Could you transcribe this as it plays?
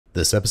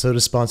This episode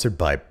is sponsored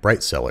by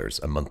Bright Cellars,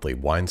 a monthly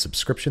wine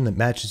subscription that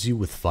matches you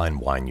with fine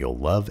wine you'll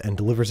love and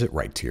delivers it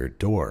right to your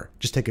door.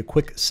 Just take a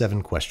quick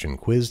 7-question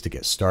quiz to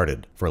get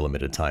started. For a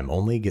limited time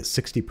only, get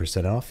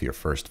 60% off your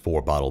first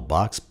 4-bottle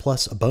box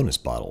plus a bonus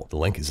bottle. The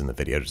link is in the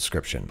video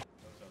description.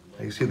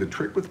 Now, you see, the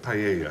trick with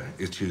paella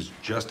is to use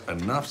just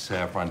enough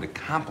saffron to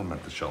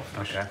complement the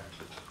shellfish. Okay.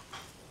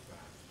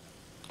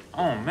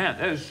 Oh man,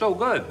 that is so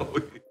good.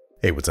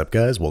 Hey, what's up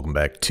guys? Welcome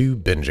back to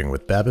Binging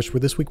with Babish, where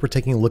this week we're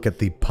taking a look at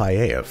the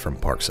paella from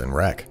Parks and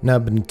Rec. Now,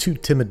 I've been too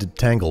timid to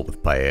tangle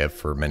with paella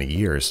for many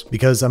years,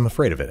 because I'm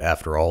afraid of it.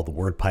 After all, the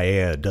word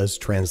paella does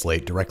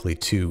translate directly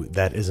to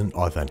 "that isn't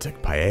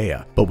authentic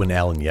paella." But when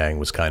Alan Yang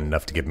was kind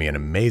enough to give me an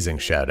amazing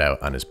shout out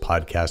on his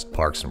podcast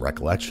Parks and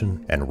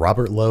Recollection, and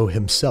Robert Lowe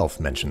himself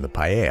mentioned the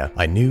paella,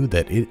 I knew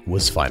that it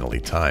was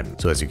finally time.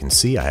 So as you can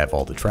see, I have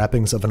all the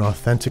trappings of an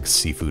authentic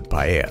seafood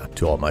paella.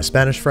 To all my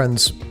Spanish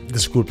friends,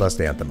 disculpas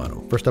de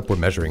antemano. First up, we're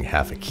measuring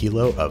half a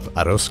kilo of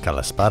arroz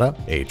calaspara,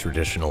 a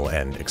traditional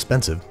and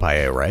expensive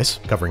paella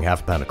rice, covering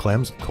half a pound of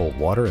clams with cold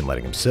water and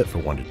letting them sit for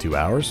 1 to 2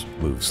 hours.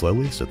 Move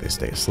slowly so they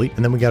stay asleep.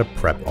 And then we gotta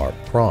prep our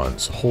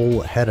prawns, whole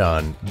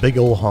head-on, big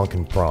ol'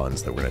 honkin'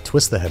 prawns that we're gonna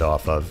twist the head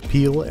off of,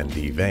 peel and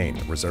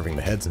devein, reserving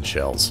the heads and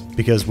shells,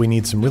 because we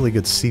need some really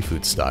good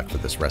seafood stock for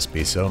this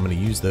recipe, so I'm gonna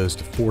use those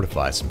to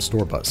fortify some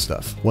store-bought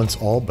stuff. Once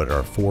all but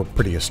our 4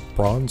 prettiest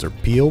prawns are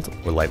peeled,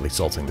 we're lightly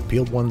salting the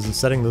peeled ones and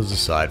setting those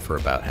aside for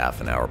about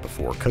half an hour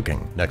before cooking.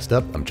 Next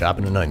up, I'm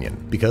chopping an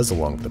onion, because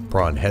along with the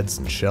prawn heads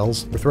and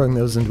shells, we're throwing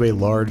those into a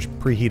large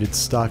preheated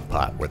stock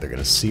pot where they're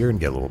going to sear and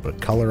get a little bit of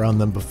color on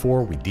them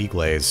before we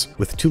deglaze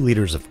with 2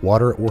 liters of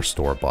water or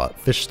store-bought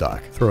fish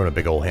stock. Throw in a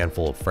big old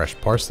handful of fresh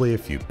parsley, a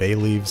few bay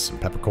leaves, some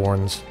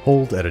peppercorns,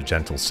 hold at a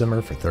gentle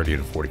simmer for 30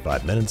 to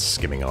 45 minutes,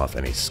 skimming off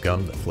any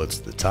scum that floats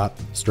to the top,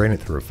 strain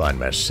it through a fine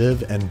mesh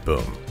sieve, and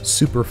boom,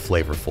 super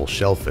flavorful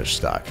shellfish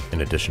stock.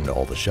 In addition to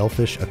all the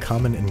shellfish, a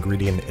common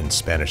ingredient in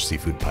Spanish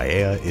seafood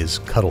paella is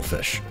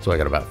cuttlefish. So I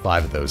got about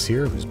 5 of those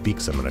here, whose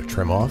beaks I'm going to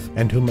trim off,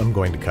 and whom I'm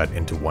going to cut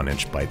into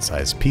 1-inch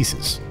bite-sized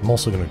pieces. I'm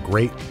also going to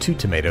grate 2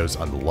 tomatoes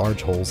on the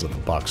large holes of a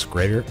box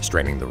grater,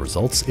 straining the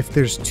results if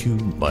there's too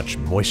much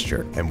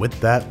moisture. And with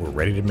that, we're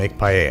ready to make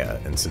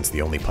paella, and since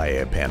the only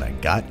paella pan I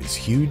got is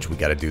huge, we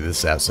got to do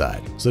this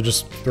outside. So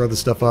just throw the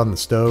stuff on the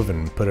stove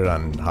and put it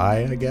on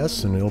high, I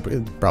guess, and it'll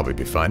probably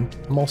be fine.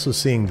 I'm also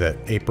seeing that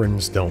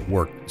aprons don't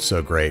work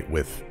so great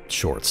with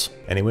shorts.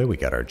 Anyway, we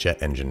got our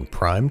jet engine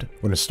primed.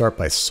 We're going to start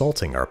by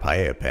salting our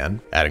paella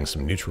pan, adding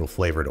some neutral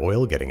flavored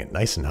oil, getting it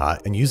nice and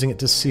hot, and using it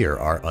to sear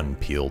our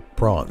unpeeled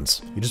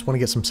prawns. You just want to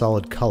get some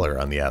solid color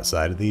on the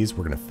outside of these.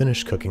 We're going to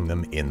finish cooking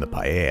them in the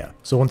paella.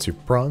 So once your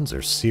prawns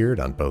are seared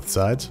on both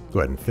sides, go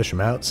ahead and fish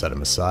them out, set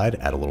them aside,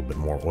 add a little bit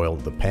more oil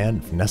to the pan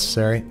if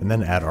necessary, and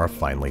then add our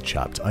finely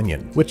chopped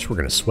onion, which we're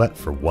going to sweat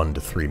for 1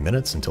 to 3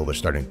 minutes until they're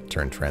starting to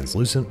turn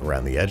translucent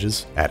around the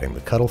edges, adding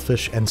the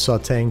cuttlefish and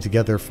sauteing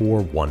together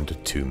for 1 to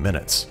 2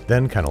 minutes.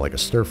 Then, kind of like a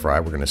stir fry,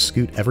 we're going to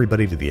scoot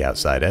everybody to the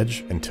outside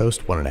edge and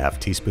toast 1.5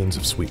 teaspoons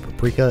of sweet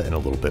paprika and a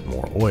little bit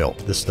more oil.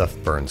 This stuff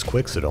burns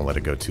quick, so don't let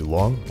it go too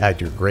long. Add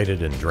your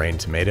grated and drained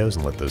tomatoes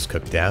and let those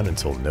cook down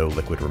until no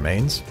liquid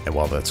remains. And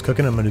while that's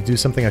cooking, I'm going to do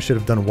something I should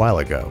have done a while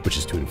ago, which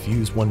is to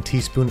infuse 1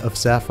 teaspoon of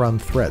saffron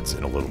threads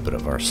in a little bit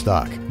of our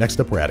stock. Next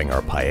up, we're adding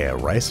our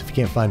paella rice. If you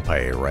can't find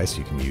paella rice,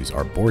 you can use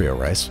arborio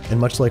rice. And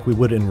much like we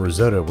would in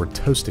risotto, we're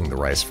toasting the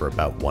rice for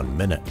about 1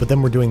 minute. But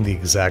then we're doing the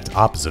exact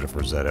opposite of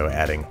risotto,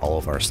 adding all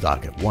of our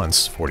stock at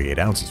once, 48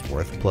 ounces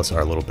worth, plus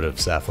our little bit of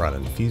saffron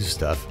infused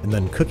stuff, and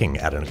then cooking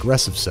at an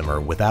aggressive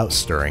simmer without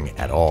stirring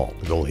at all.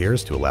 The goal here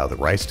is to allow the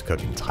rice to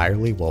cook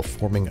entirely while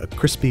forming a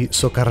crispy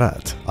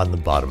socarrat on the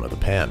bottom of the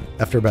pan.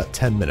 After about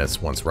 10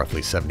 minutes, once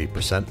roughly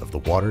 70% of the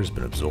water has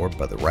been absorbed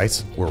by the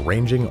rice, we're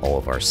arranging all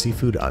of our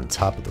seafood on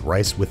top of the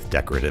rice with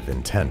decorative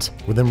intent.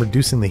 We're then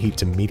reducing the heat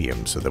to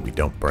medium so that we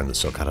don't burn the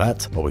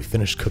socarrat while we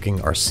finish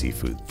cooking our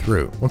seafood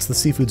through. Once the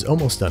seafood's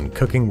almost done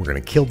cooking, we're going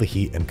to kill the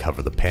heat and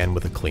cover the pan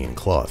with a clean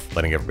cloth,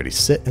 letting everybody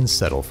sit and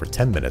settle for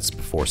 10 minutes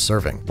before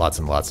serving. Lots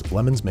and lots of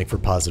lemons make for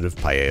positive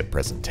paella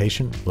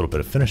presentation. A little bit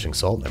of finishing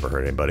salt never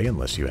hurt anybody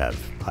unless you have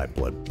high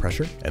blood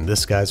pressure. And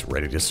this guy's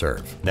ready to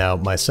serve. Now,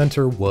 my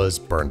center was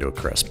burned to a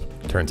crisp.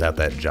 Turns out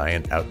that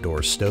giant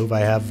outdoor stove I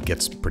have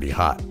gets pretty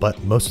hot, but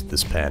most of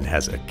this pan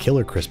has a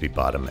killer crispy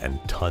bottom and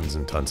tons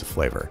of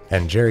flavor.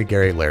 And Jerry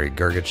Gary Larry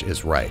Gergich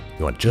is right.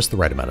 You want just the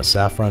right amount of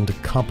saffron to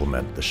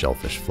complement the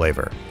shellfish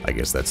flavor. I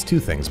guess that's 2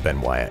 things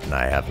Ben Wyatt and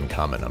I have in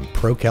common. I'm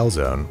pro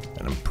calzone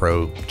and I'm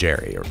pro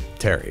Jerry or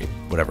Terry,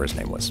 whatever his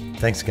name was.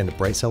 Thanks again to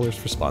Bright Cellars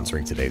for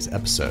sponsoring today's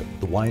episode.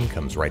 The wine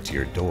comes right to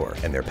your door,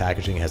 and their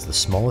packaging has the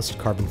smallest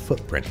carbon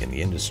footprint in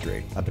the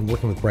industry. I've been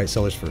working with Bright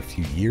Cellars for a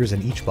few years,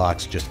 and each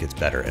box just gets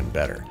better and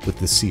better. With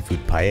this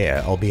seafood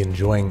paella, I'll be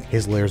enjoying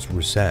Hazelaire's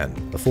Roussanne,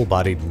 a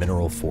full-bodied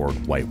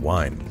mineral-forward white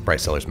wine.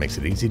 Bright Cellars makes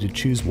it easy to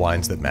choose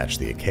wines that match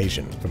the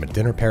occasion, from a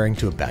dinner pairing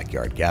to a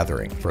backyard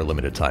gathering. For a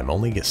limited time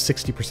only, get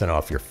 60%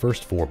 off your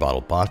first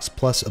 4-bottle box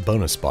plus a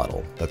bonus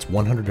bottle. That's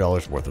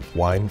 $100 worth of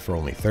wine for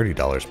only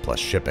 $30 plus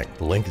shipping.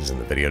 The link is in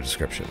the video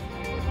description.